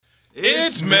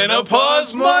It's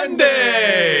Menopause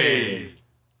Monday!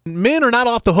 Men are not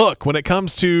off the hook when it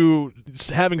comes to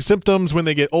having symptoms when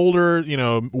they get older. You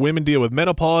know, women deal with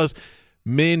menopause,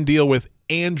 men deal with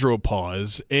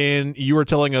andropause. And you were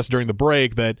telling us during the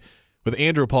break that with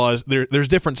andropause, there's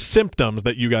different symptoms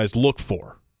that you guys look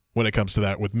for when it comes to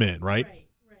that with men, right? Right.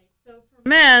 So for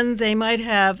men, they might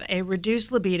have a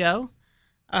reduced libido,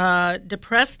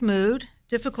 depressed mood,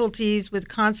 difficulties with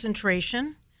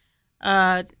concentration,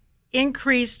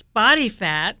 increased body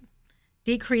fat,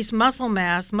 decreased muscle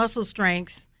mass, muscle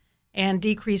strength, and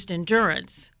decreased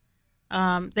endurance.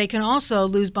 They can also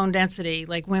lose bone density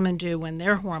like women do when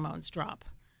their hormones drop.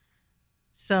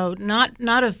 So not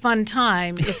a fun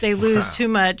time if they lose too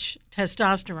much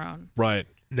testosterone. Right.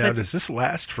 Now, does this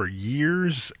last for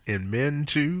years in men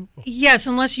too? Yes,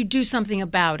 unless you do something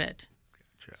about it.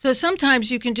 Gotcha. So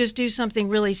sometimes you can just do something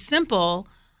really simple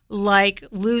like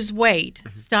lose weight,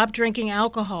 stop drinking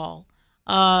alcohol,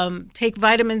 take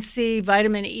vitamin C,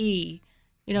 vitamin E.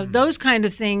 You know, those kind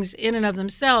of things in and of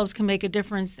themselves can make a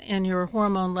difference in your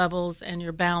hormone levels and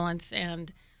your balance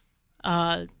and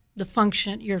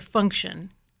your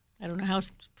function. I don't know how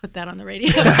to put that on the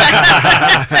radio.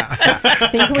 I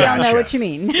think we all know what you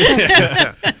mean.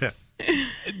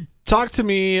 Talk to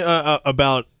me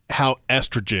about how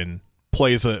estrogen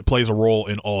plays a role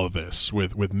in all of this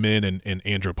with men and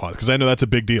andropause, because I know that's a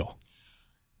big deal.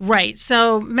 Right.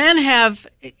 So women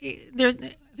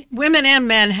and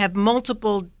men have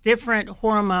multiple different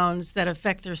hormones that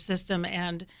affect their system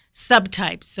and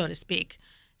subtypes, so to speak.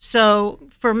 So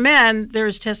for men,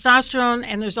 there's testosterone,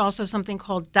 and there's also something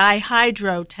called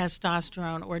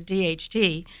dihydrotestosterone, or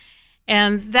DHT.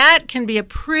 And that can be a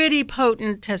pretty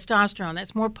potent testosterone.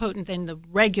 That's more potent than the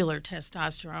regular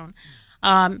testosterone.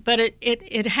 But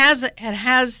it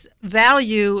has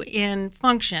value in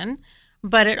function,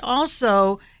 but it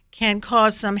also can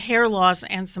cause some hair loss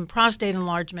and some prostate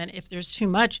enlargement if there's too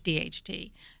much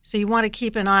DHT. So you want to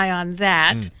keep an eye on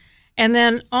that. And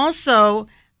then also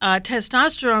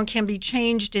testosterone can be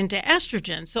changed into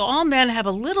estrogen. So all men have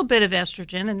a little bit of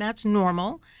estrogen, and that's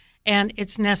normal, and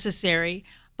it's necessary.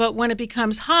 But when it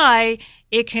becomes high,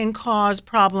 it can cause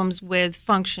problems with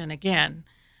function again.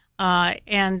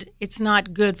 And it's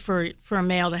not good for a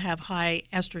male to have high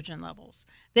estrogen levels.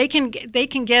 They can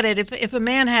get it if a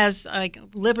man has like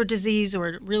liver disease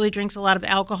or really drinks a lot of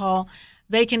alcohol.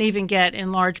 They can even get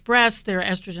enlarged breasts. Their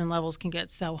estrogen levels can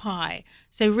get so high.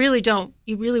 So you really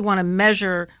want to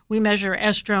measure. We measure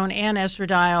estrone and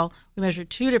estradiol. We measure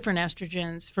two different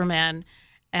estrogens for men,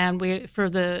 and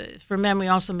for men we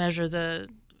also measure the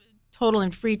total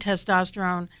and free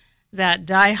testosterone, that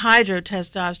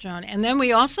dihydrotestosterone, and then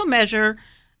we also measure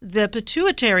the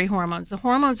pituitary hormones, the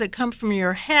hormones that come from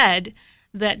your head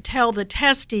that tell the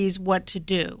testes what to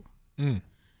do.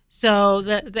 So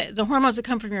the hormones that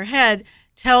come from your head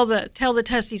tell the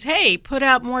testes, hey, put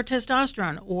out more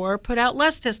testosterone or put out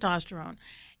less testosterone.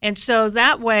 And so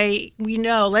that way we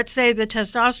know, let's say the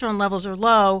testosterone levels are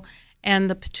low and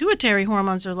the pituitary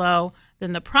hormones are low,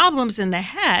 then the problem's in the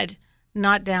head,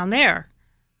 not down there,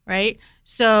 right?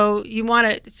 So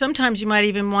sometimes you might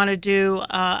even want to do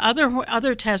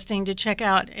other testing to check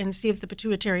out and see if the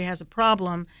pituitary has a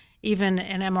problem, even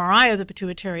an MRI of the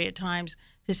pituitary at times,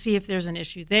 to see if there's an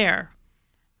issue there.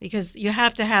 Because you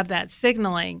have to have that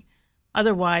signaling,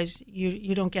 otherwise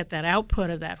you don't get that output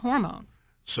of that hormone.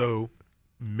 So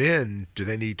men, do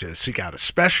they need to seek out a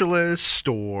specialist,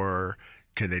 or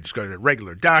can they just go to their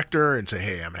regular doctor and say,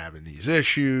 hey, I'm having these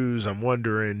issues, I'm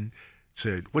wondering?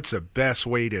 So what's the best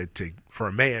way for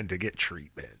a man to get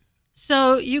treatment?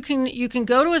 So you can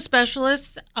go to a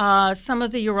specialist. Some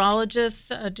of the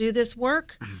urologists do this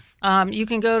work. You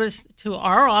can go to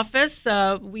our office.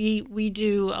 We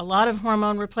do a lot of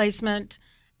hormone replacement,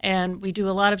 and we do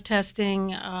a lot of testing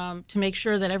to make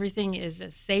sure that everything is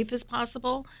as safe as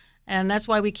possible. And that's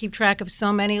why we keep track of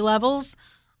so many levels.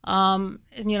 So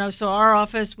our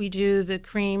office, we do the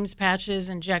creams, patches,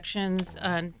 injections,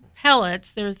 and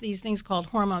pellets. There's these things called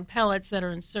hormone pellets that are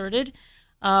inserted,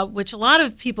 which a lot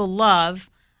of people love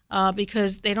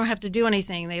because they don't have to do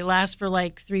anything. They last for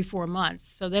like 3-4 months,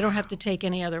 so they don't have to take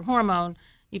any other hormone.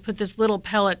 You put this little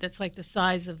pellet that's like the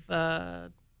size of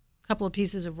a couple of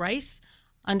pieces of rice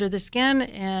under the skin,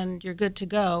 and you're good to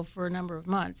go for a number of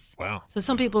months. Wow. So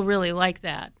some people really like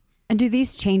that. And do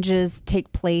these changes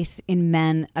take place in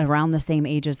men around the same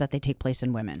ages that they take place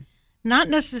in women? Not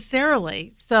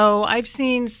necessarily. So I've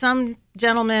seen some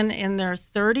gentlemen in their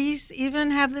 30s even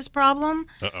have this problem.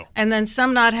 And then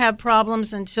some not have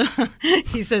problems until,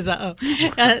 he says,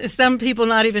 some people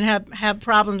not even have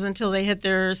problems until they hit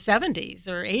their 70s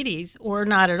or 80s, or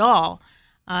not at all.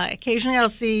 Occasionally I'll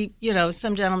see,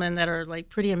 some gentlemen that are like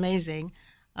pretty amazing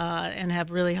and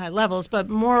have really high levels, but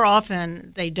more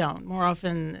often they don't. More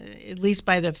often, at least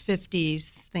by the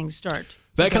 50s, things start.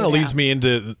 That kind of leads me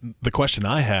into the question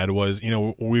I had was,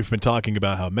 we've been talking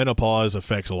about how menopause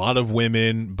affects a lot of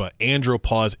women, but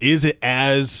andropause, is it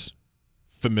as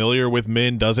familiar with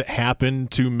men? Does it happen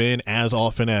to men as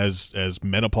often as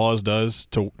menopause does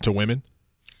to women?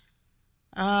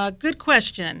 Good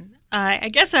question. I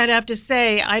guess I'd have to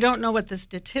say I don't know what the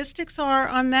statistics are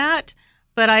on that,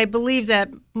 but I believe that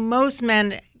most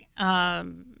men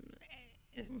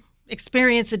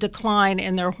experience a decline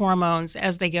in their hormones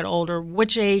as they get older.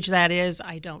 Which age that is,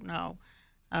 I don't know.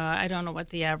 I don't know what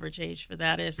the average age for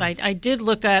that is. I did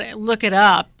look it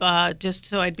up just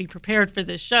so I'd be prepared for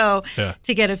this show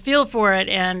to get a feel for it,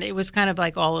 and it was kind of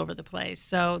like all over the place.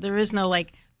 So there is no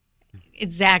like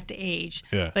exact age,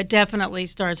 but definitely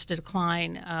starts to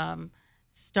decline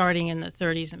starting in the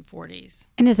 30s and 40s.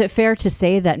 And is it fair to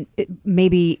say that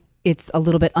maybe it's a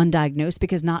little bit undiagnosed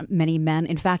because not many men,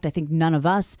 in fact, I think none of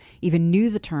us even knew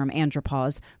the term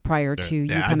andropause prior to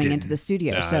you coming into the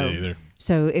studio.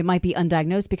 So it might be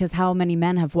undiagnosed because how many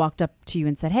men have walked up to you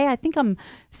and said, hey, I think I'm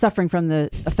suffering from the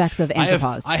effects of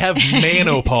andropause. I have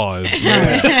menopause.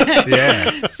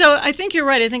 Yeah. So I think you're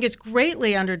right. I think it's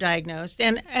greatly underdiagnosed.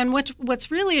 And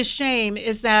what's really a shame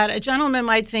is that a gentleman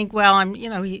might think, well,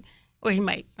 he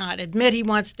might not admit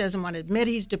doesn't want to admit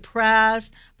he's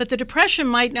depressed, but the depression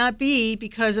might not be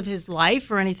because of his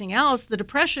life or anything else. The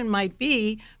depression might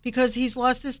be because he's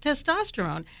lost his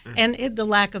testosterone and the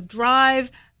lack of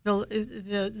drive,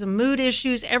 the mood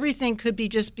issues. Everything could be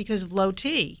just because of low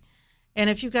T. And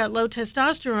if you've got low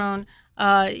testosterone,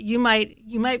 you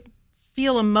might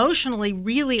feel emotionally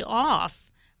really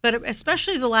off, but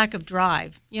especially the lack of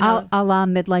drive. A la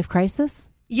midlife crisis?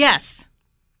 Yes.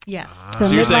 So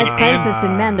midlife crisis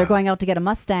in men, they're going out to get a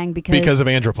Mustang because of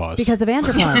andropause. Because of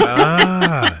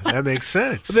andropause. That makes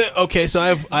sense. Okay, so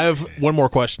I have one more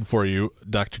question for you,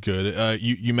 Dr. Goode.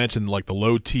 You mentioned like the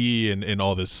low T and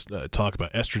all this talk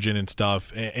about estrogen and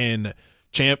stuff. And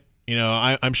Champ,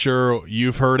 I'm sure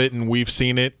you've heard it and we've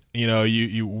seen it.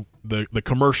 The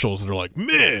commercials that are like,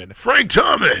 man, Frank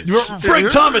Thomas.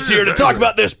 Frank Thomas here to talk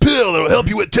about this pill that'll help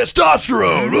you with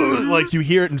testosterone. Like you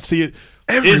hear it and see it.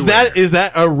 Everywhere. Is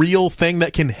that a real thing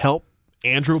that can help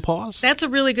andropause? That's a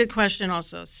really good question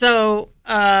also. So,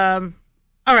 all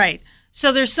right.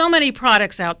 So there's so many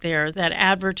products out there that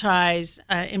advertise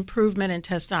improvement in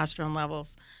testosterone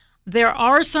levels. There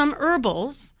are some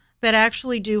herbals that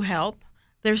actually do help.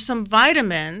 There's some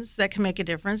vitamins that can make a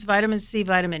difference. Vitamin C,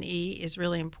 vitamin E is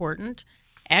really important.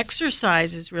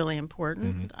 Exercise is really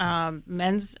important.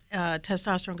 Men's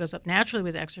testosterone goes up naturally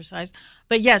with exercise.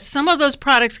 But yes, some of those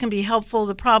products can be helpful.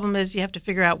 The problem is you have to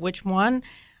figure out which one,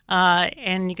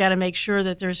 and you got to make sure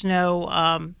that there's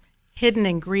no hidden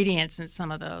ingredients in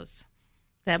some of those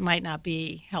that might not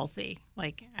be healthy,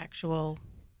 like actual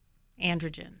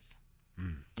androgens.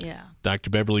 Yeah. Dr.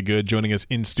 Beverly Goode joining us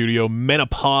in studio.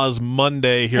 Menopause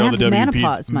Monday here on the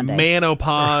Menopause Monday.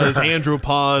 Menopause,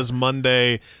 Andropause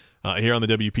Monday. Here on the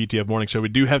WPTF Morning Show. We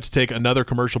do have to take another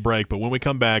commercial break, but when we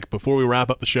come back, before we wrap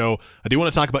up the show, I do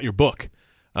want to talk about your book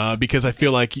because I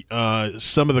feel like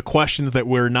some of the questions that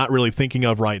we're not really thinking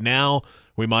of right now,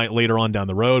 we might later on down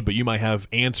the road, but you might have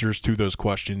answers to those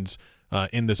questions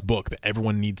in this book that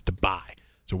everyone needs to buy.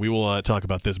 So we will talk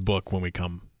about this book when we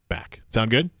come back. Sound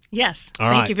good? Yes. All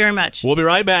right. Thank you very much. We'll be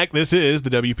right back. This is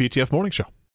the WPTF Morning Show.